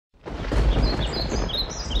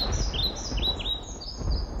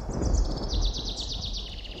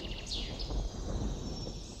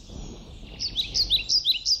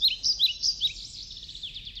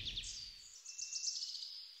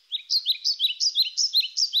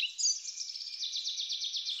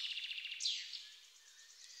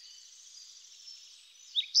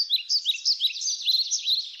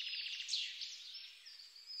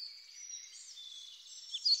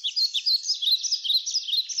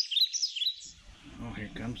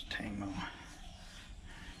comes Tangmo.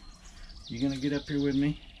 You gonna get up here with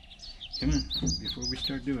me? Come on, before we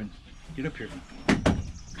start doing. Get up here.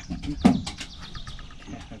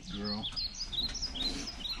 Yeah, girl.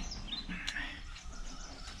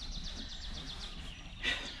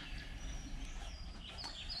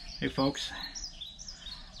 Hey folks,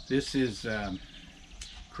 this is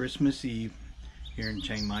Christmas Eve here in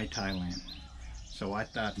Chiang Mai, Thailand. So I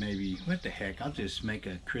thought maybe, what the heck, I'll just make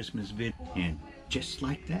a Christmas video. And just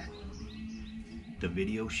like that, the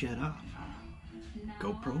video shut off.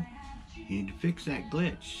 GoPro, you need to fix that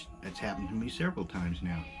glitch. That's happened to me several times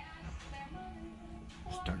now.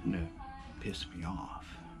 It's starting to piss me off.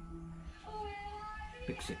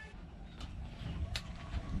 Fix it.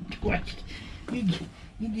 What? You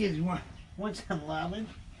just want some loving?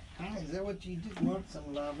 Huh? Is that what you just want,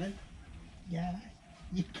 some loving? Yeah,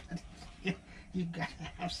 you gotta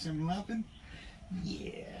have some loving.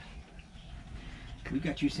 Yeah, we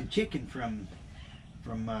got you some chicken from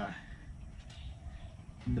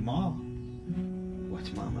the mall.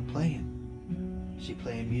 What's Mama playing? Is she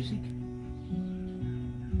playing music?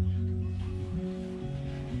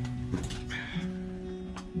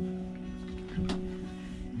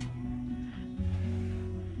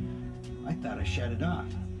 I thought I shut it off,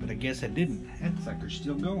 but I guess I didn't. That sucker's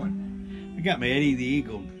still going. I got my Eddie the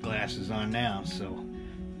Eagle glasses on now, so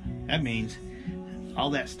that means all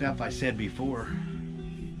that stuff I said before,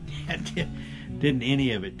 didn't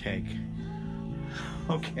any of it take.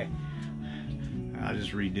 Okay, I'll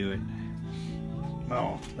just redo it.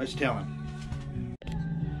 Oh, let's tell him.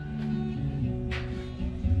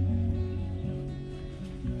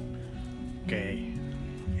 Okay,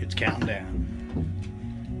 it's counting down.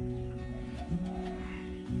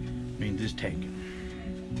 Means it's taken.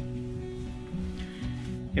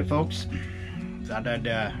 Hey folks, thought I'd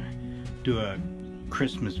do a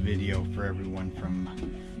Christmas video for everyone from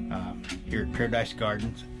here at Paradise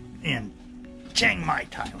Gardens in Chiang Mai,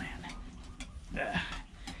 Thailand.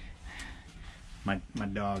 My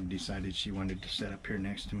dog decided she wanted to sit up here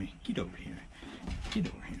next to me. Get over here. Get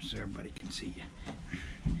over here so everybody can see you.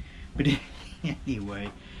 But anyway,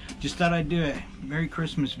 just thought I'd do a Merry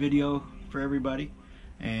Christmas video for everybody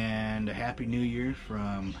and a Happy New Year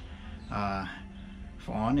from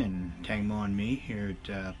Fawn and Tangmo and me here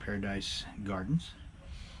at Paradise Gardens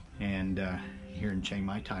and here in Chiang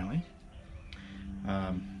Mai, Thailand.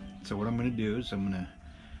 So what I'm going to do is I'm going to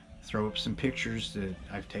throw up some pictures that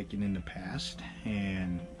I've taken in the past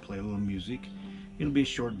and play a little music. It'll be a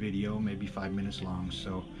short video, maybe 5 minutes long,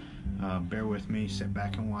 so bear with me, sit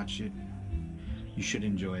back and watch it. You should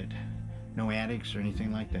enjoy it. No antics or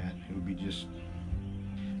anything like that. It would be just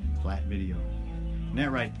flat video. Isn't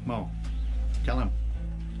that right, Mo? Tell him.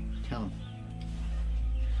 Tell him.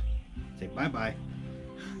 Say bye-bye.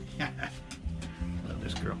 Love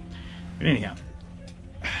this girl. But anyhow,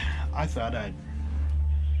 I thought I'd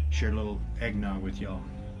share a little eggnog with y'all.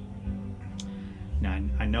 Now,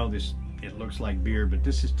 I know this, it looks like beer, but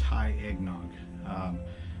this is Thai eggnog.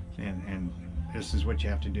 And this is what you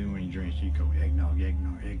have to do when you drink. You go eggnog,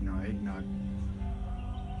 eggnog, eggnog, eggnog.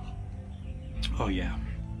 Oh yeah,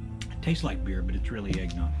 it tastes like beer, but it's really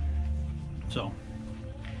eggnog. So,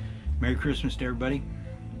 Merry Christmas to everybody,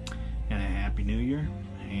 and a Happy New Year,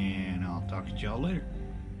 and I'll talk to y'all later.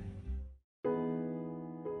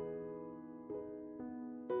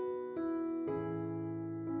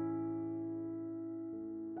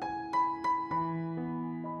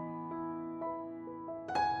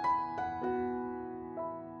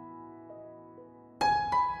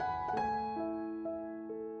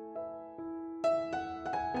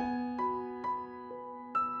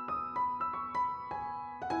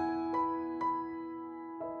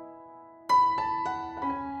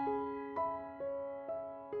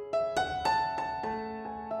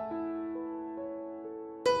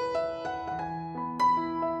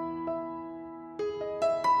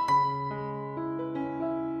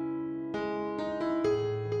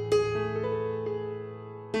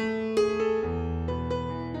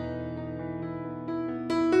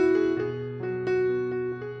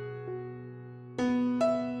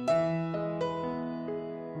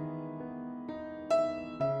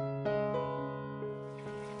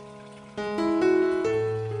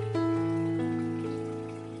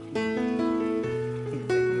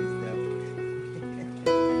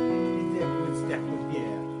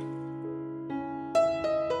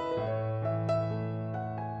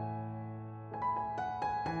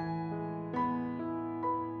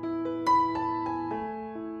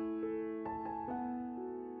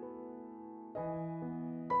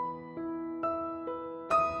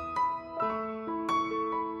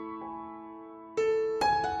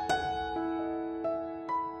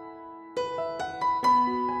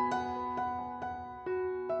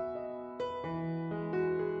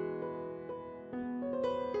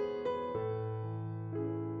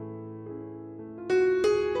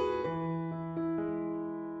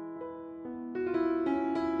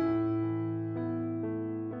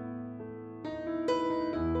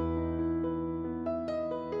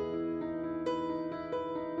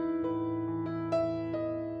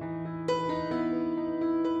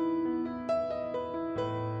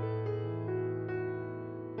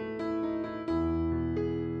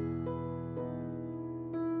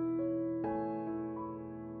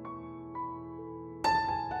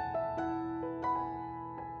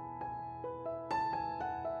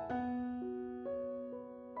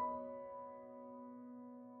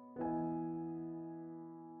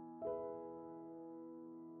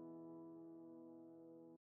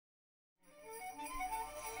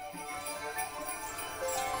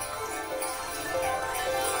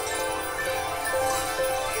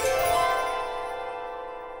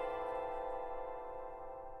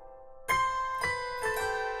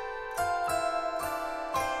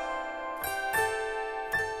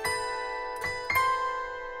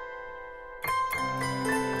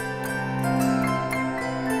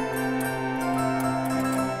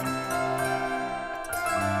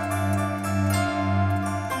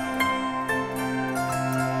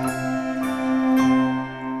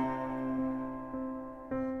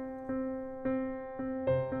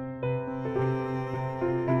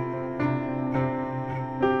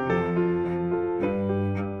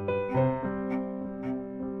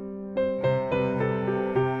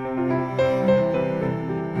 Bye.